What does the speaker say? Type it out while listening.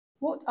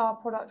What are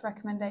product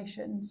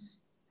recommendations?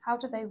 How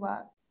do they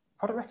work?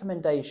 Product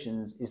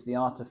recommendations is the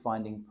art of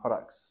finding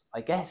products, I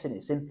guess in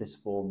its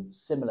simplest form,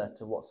 similar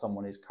to what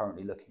someone is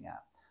currently looking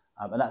at.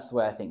 And that's the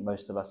way I think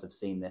most of us have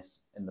seen this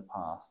in the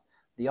past.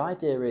 The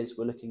idea is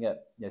we're looking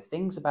at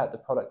things about the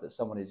product that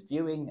someone is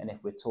viewing, and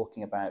if we're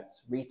talking about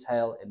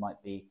retail, it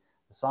might be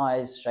the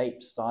size,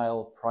 shape,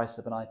 style, price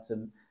of an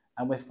item,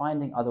 and we're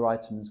finding other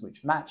items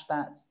which match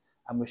that,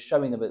 and we're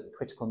showing them at the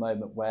critical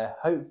moment where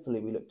hopefully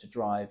we look to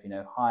drive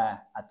higher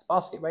add to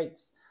basket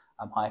rates,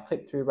 higher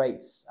click-through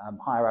rates,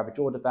 higher average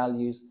order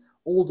values,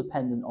 all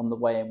dependent on the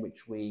way in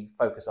which we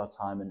focus our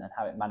time and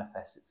how it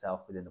manifests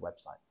itself within the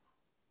website.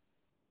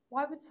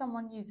 Why would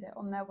someone use it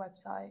on their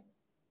website?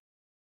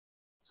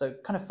 So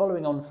kind of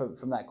following on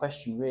from that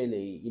question,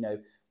 really,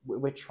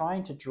 we're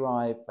trying to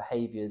drive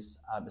behaviors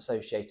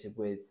associated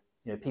with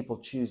people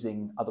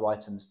choosing other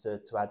items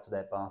to add to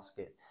their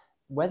basket.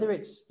 Whether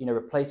it's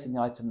replacing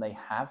the item they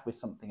have with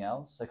something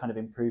else, so kind of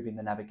improving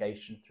the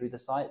navigation through the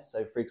site.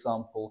 So for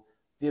example,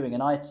 viewing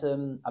an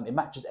item, it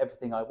matches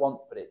everything I want,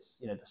 but it's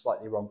the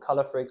slightly wrong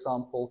color, for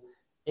example.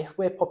 If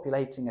we're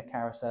populating a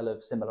carousel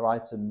of similar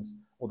items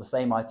or the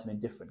same item in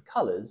different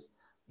colors,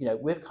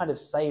 we've kind of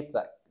saved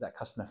that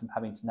customer from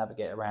having to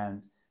navigate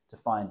around to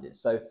find it.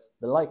 So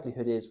the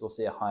likelihood is we'll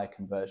see a higher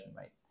conversion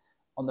rate.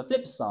 On the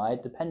flip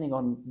side, depending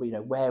on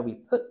where we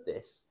put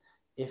this,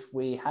 if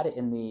we had it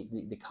in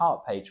the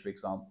cart page, for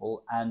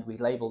example, and we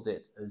labeled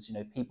it as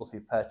people who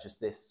purchase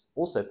this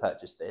also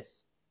purchase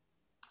this,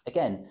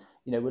 again,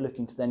 we're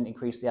looking to then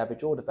increase the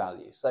average order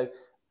value. So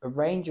a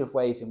range of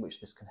ways in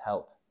which this can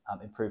help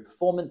improve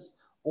performance,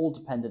 all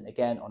dependent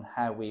again on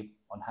how we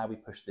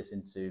push this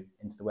into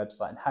the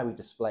website and how we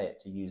display it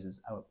to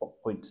users and at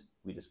what point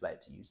we display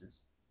it to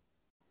users.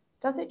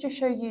 Does it just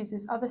show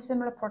users other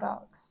similar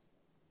products?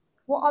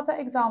 What other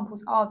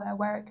examples are there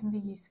where it can be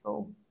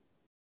useful?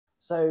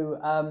 So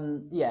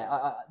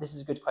this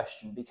is a good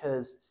question,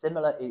 because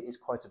similar is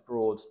quite a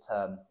broad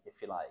term, if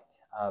you like.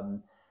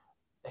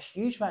 A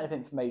huge amount of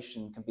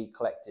information can be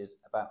collected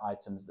about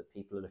items that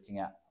people are looking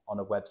at on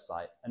a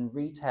website, and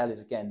retail is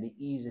again the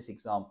easiest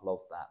example of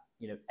that.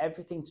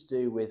 Everything to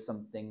do with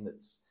something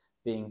that's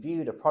being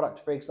viewed, a product,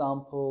 for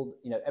example,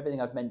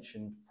 everything I've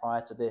mentioned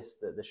prior to this,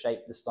 the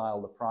shape, the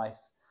style, the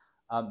price,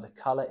 the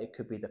color, it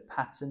could be the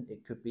pattern,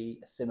 it could be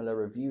a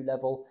similar review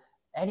level,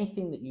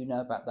 anything that you know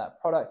about that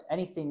product,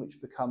 anything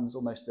which becomes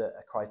almost a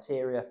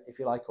criteria, if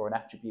you like, or an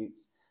attribute,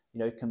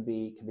 can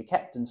be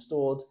kept and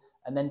stored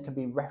and then can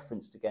be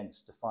referenced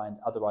against to find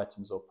other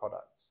items or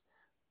products.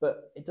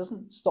 But it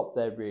doesn't stop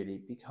there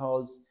really,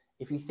 because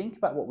if you think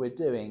about what we're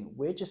doing,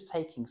 we're just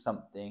taking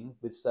something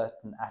with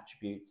certain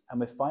attributes and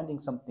we're finding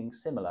something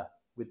similar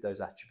with those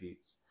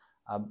attributes.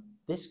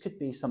 This could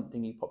be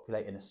something you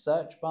populate in a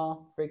search bar,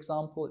 for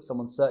example. If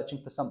someone's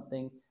searching for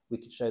something, we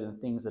could show them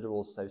things that are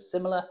also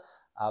similar.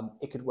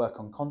 It could work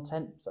on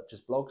content, such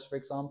as blogs, for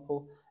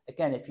example.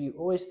 Again, if you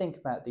always think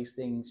about these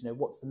things,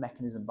 what's the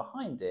mechanism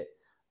behind it,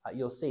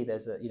 you'll see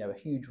there's a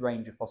huge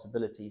range of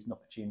possibilities and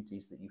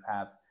opportunities that you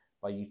have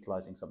by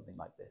utilizing something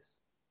like this.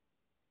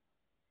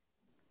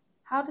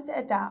 How does it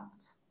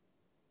adapt?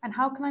 And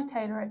how can I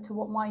tailor it to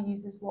what my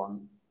users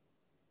want?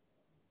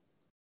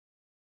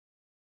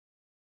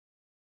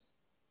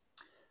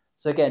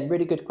 So again,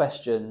 really good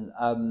question.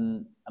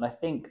 And I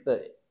think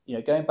that,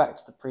 going back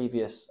to the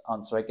previous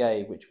answer I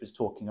gave, which was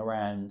talking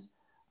around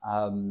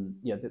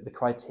the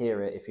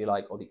criteria, if you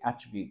like, or the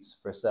attributes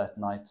for a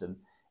certain item,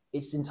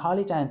 it's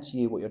entirely down to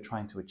you what you're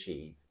trying to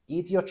achieve.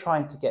 Either you're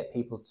trying to get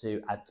people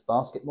to add to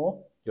basket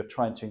more, you're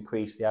trying to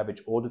increase the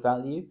average order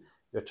value,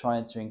 you're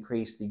trying to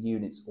increase the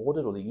units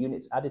ordered or the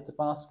units added to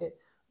basket.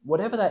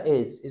 Whatever that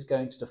is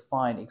going to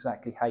define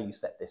exactly how you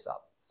set this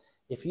up.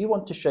 If you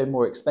want to show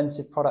more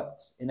expensive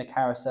products in a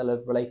carousel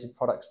of related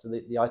products to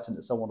the item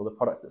that someone or the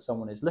product that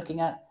someone is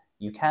looking at,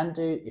 you can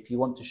do. If you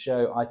want to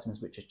show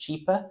items which are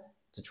cheaper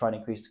to try and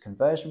increase the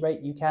conversion rate,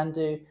 you can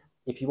do.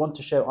 If you want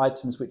to show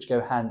items which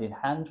go hand in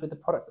hand with the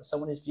product that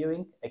someone is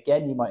viewing,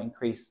 again, you might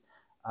increase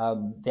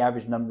the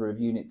average number of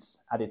units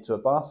added to a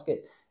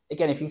basket.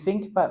 Again, if you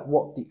think about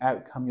what the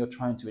outcome you're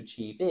trying to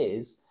achieve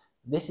is,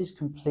 this is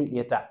completely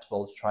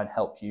adaptable to try and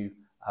help you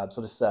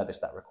sort of service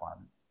that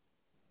requirement.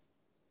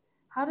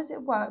 How does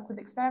it work with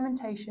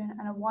experimentation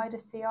and a wider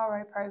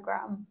CRO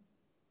program?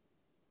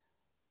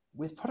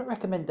 With product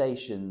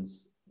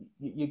recommendations,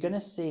 you're going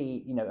to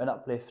see an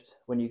uplift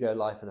when you go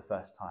live for the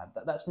first time.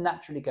 That's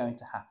naturally going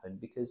to happen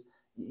because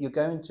you're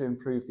going to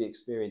improve the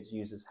experience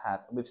users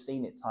have, and we've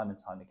seen it time and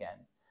time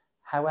again.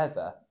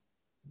 However,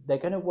 they're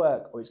going to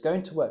work, or it's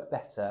going to work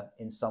better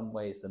in some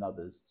ways than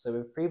others. So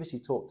we've previously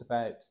talked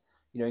about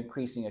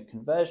increasing a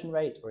conversion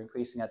rate or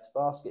increasing add to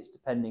baskets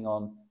depending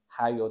on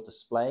how you're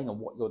displaying and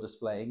what you're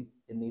displaying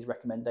in these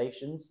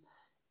recommendations.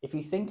 If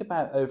you think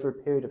about over a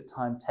period of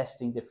time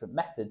testing different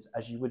methods,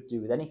 as you would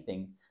do with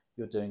anything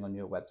you're doing on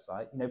your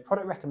website,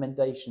 product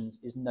recommendations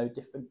is no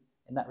different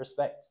in that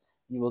respect.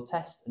 You will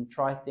test and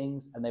try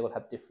things and they will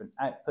have different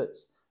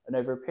outputs. And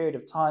over a period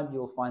of time,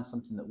 you'll find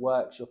something that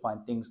works. You'll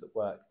find things that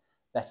work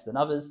better than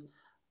others.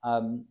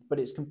 but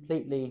it's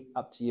completely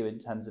up to you in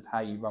terms of how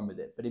you run with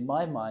it. But in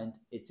my mind,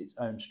 it's its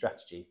own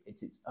strategy.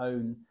 It's its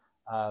own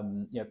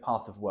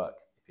path of work,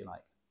 if you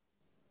like.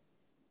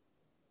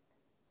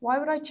 Why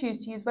would I choose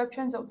to use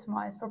Webtrends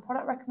Optimize for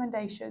product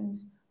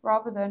recommendations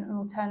rather than an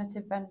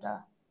alternative vendor?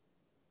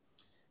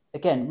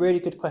 Again, really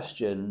good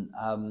question.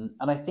 And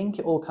I think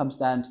it all comes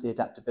down to the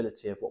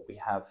adaptability of what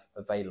we have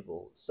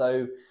available.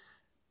 So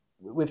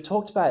we've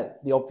talked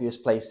about the obvious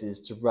places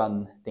to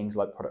run things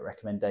like product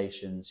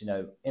recommendations,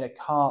 in a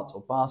cart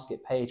or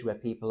basket page where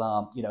people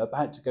are,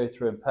 about to go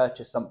through and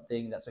purchase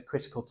something. That's a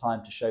critical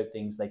time to show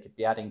things they could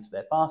be adding to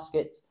their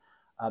basket.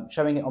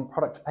 Showing it on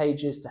product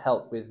pages to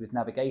help with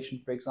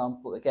navigation, for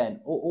example.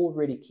 Again, all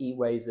really key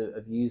ways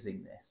of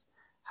using this.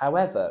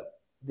 However,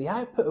 the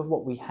output of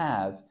what we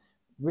have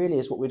really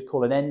is what we'd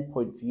call an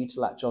endpoint for you to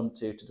latch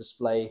onto to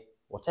display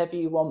whatever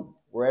you want,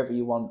 wherever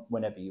you want,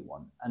 whenever you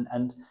want.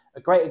 And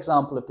a great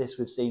example of this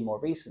we've seen more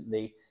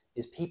recently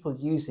is people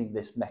using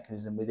this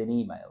mechanism within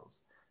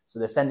emails. So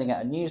they're sending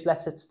out a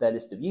newsletter to their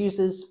list of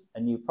users,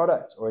 a new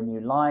product or a new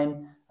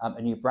line,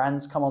 a new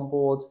brand's come on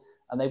board,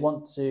 and they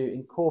want to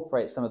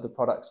incorporate some of the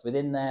products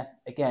within there.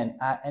 Again,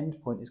 our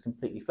endpoint is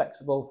completely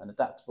flexible and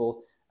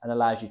adaptable and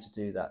allows you to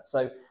do that.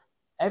 So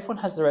everyone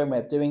has their own way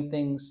of doing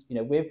things.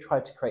 We've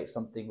tried to create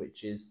something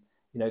which is,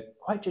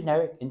 quite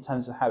generic in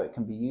terms of how it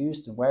can be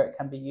used and where it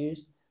can be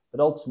used,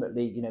 but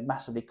ultimately,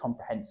 massively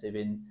comprehensive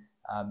in,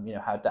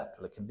 how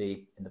adaptable it can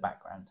be in the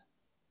background.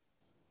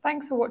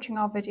 Thanks for watching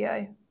our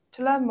video.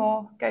 To learn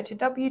more, go to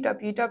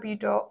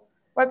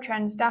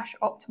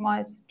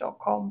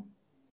www.webtrends-optimize.com.